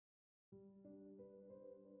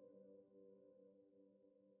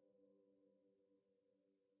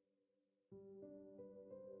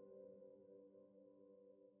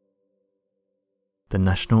The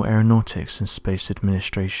National Aeronautics and Space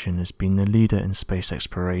Administration has been the leader in space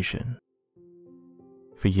exploration.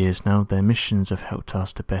 For years now, their missions have helped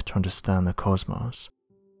us to better understand the cosmos,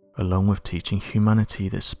 along with teaching humanity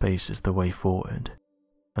that space is the way forward,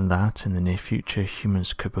 and that in the near future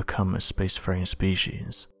humans could become a spacefaring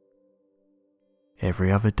species. Every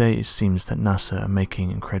other day it seems that NASA are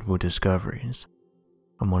making incredible discoveries,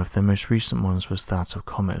 and one of their most recent ones was that of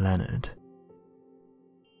Comet Leonard.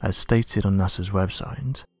 As stated on NASA's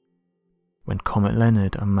website, when Comet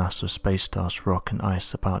Leonard, a mass of space dust, rock and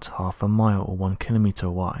ice about half a mile or 1 kilometer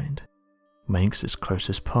wide, makes its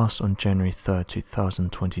closest pass on January 3,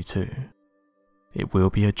 2022, it will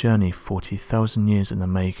be a journey 40,000 years in the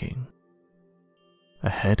making.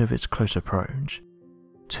 Ahead of its close approach,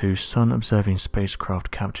 2 sun-observing spacecraft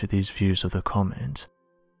capture these views of the comet.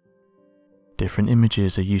 Different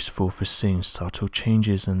images are useful for seeing subtle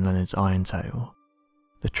changes in Leonard's iron tail,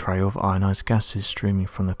 the trail of ionized gases streaming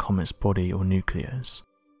from the comet's body or nucleus,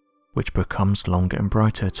 which becomes longer and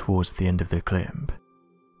brighter towards the end of the clip."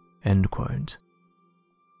 End quote.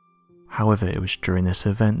 However, it was during this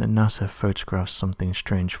event that NASA photographed something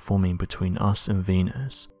strange forming between us and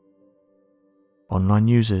Venus. Online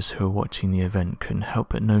users who were watching the event couldn't help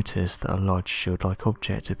but notice that a large shield-like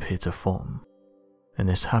object appeared to form, and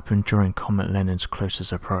this happened during Comet Leonard's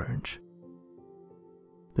closest approach.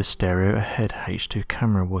 The stereo ahead H2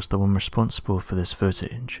 camera was the one responsible for this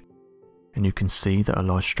footage, and you can see that a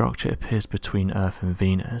large structure appears between Earth and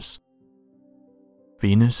Venus.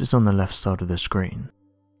 Venus is on the left side of the screen,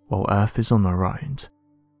 while Earth is on the right,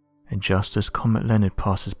 and just as Comet Leonard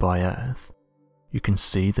passes by Earth, you can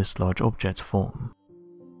see this large object form,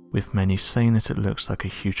 with many saying that it looks like a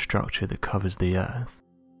huge structure that covers the Earth,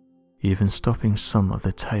 even stopping some of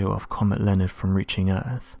the tail of Comet Leonard from reaching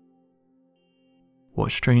Earth.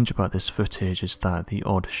 What's strange about this footage is that the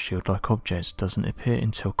odd shield-like object doesn't appear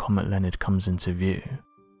until Comet Leonard comes into view,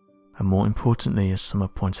 and more importantly, as some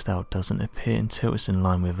have pointed out, doesn't appear until it's in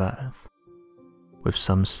line with Earth, with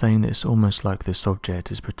some saying that it's almost like this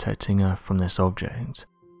object is protecting Earth from this object,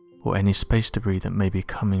 or any space debris that may be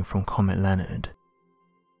coming from Comet Leonard.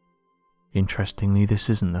 Interestingly, this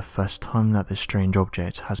isn't the first time that this strange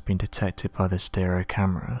object has been detected by the stereo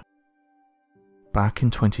camera. Back in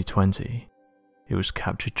 2020, it was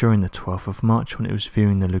captured during the 12th of March when it was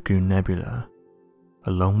viewing the Lagoon Nebula,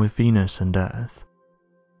 along with Venus and Earth.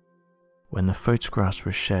 When the photographs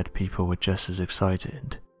were shared, people were just as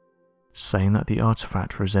excited, saying that the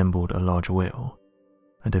artifact resembled a large wheel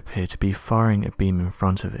and appeared to be firing a beam in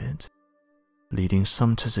front of it, leading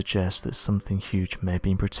some to suggest that something huge may have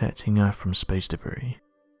been protecting Earth from space debris.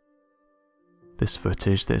 This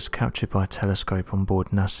footage that is captured by a telescope on board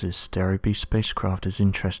NASA's Stereo B spacecraft is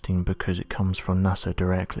interesting because it comes from NASA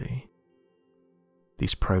directly.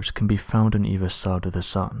 These probes can be found on either side of the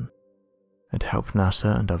Sun, and help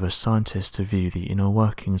NASA and other scientists to view the inner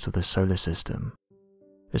workings of the solar system,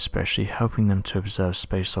 especially helping them to observe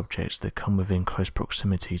space objects that come within close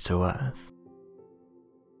proximity to Earth.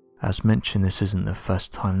 As mentioned, this isn't the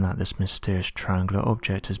first time that this mysterious triangular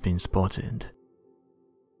object has been spotted.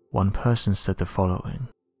 One person said the following: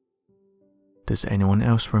 "Does anyone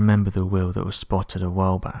else remember the wheel that was spotted a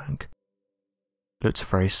while back? Looked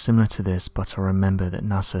very similar to this, but I remember that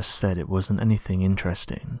NASA said it wasn't anything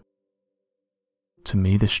interesting." To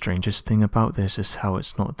me, the strangest thing about this is how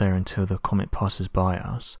it's not there until the comet passes by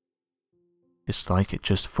us. It's like it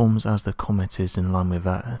just forms as the comet is in line with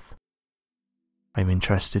Earth. I'm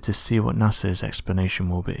interested to see what NASA's explanation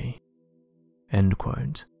will be." End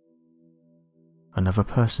quote. Another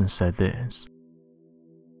person said this: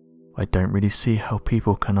 "I don't really see how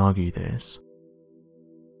people can argue this.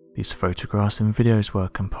 These photographs and videos were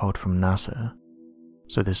compiled from NASA,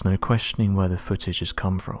 so there's no questioning where the footage has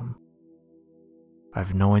come from. I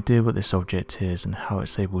have no idea what this object is and how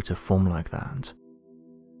it's able to form like that."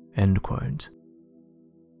 End quote.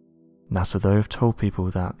 NASA though have told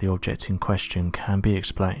people that the object in question can be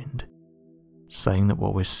explained, saying that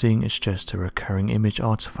what we're seeing is just a recurring image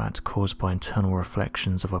artifact caused by internal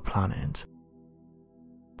reflections of a planet.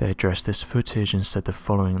 They addressed this footage and said the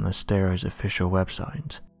following on the Stereo's official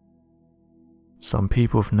website: "Some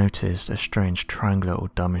people have noticed a strange triangular or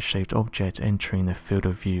diamond-shaped object entering the field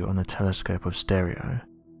of view on the telescope of Stereo.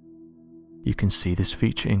 You can see this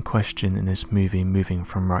feature in question in this movie moving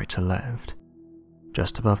from right to left,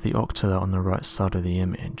 just above the octalar on the right side of the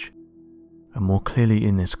image, and more clearly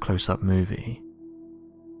in this close-up movie.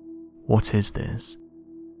 What is this?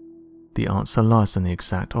 The answer lies on the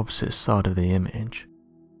exact opposite side of the image.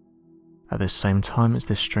 At the same time as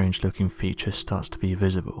this strange-looking feature starts to be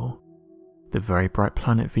visible, the very bright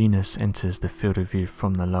planet Venus enters the field of view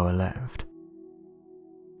from the lower left.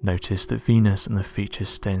 Notice that Venus and the features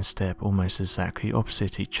stay in step almost exactly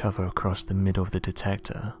opposite each other across the middle of the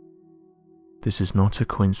detector. This is not a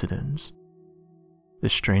coincidence. The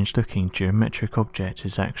strange-looking geometric object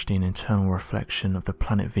is actually an internal reflection of the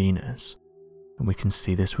planet Venus, and we can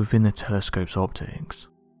see this within the telescope's optics.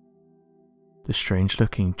 The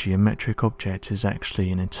strange-looking geometric object is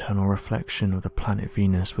actually an internal reflection of the planet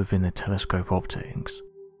Venus within the telescope optics.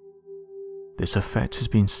 This effect has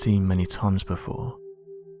been seen many times before.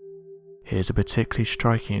 Here's a particularly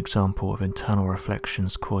striking example of internal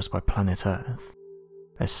reflections caused by planet Earth,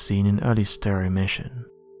 as seen in early stereo emission.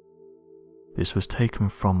 This was taken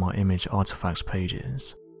from our image artifacts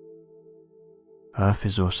pages. Earth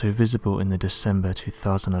is also visible in the December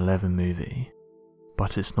 2011 movie,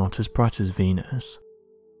 but it's not as bright as Venus.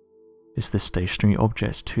 It's the stationary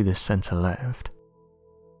objects to the center left.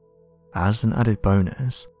 As an added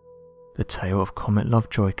bonus, the tail of Comet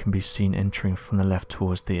Lovejoy can be seen entering from the left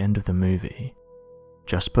towards the end of the movie,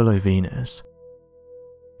 just below Venus.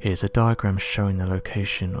 Here's a diagram showing the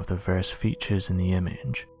location of the various features in the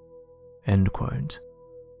image." End quote.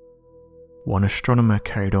 One astronomer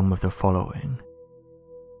carried on with the following: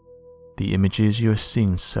 "The images you are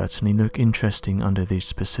seeing certainly look interesting under these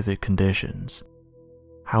specific conditions.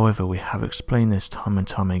 However, we have explained this time and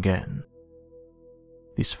time again.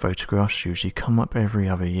 These photographs usually come up every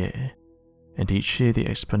other year, and each year the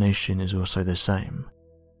explanation is also the same.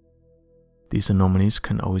 These anomalies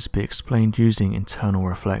can always be explained using internal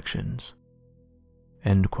reflections."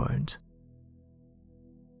 End quote.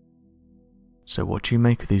 So what do you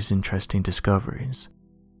make of these interesting discoveries?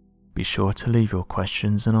 Be sure to leave your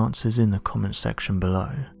questions and answers in the comment section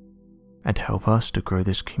below, and help us to grow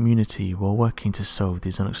this community while working to solve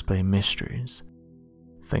these unexplained mysteries.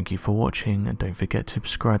 Thank you for watching, and don't forget to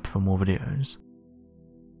subscribe for more videos.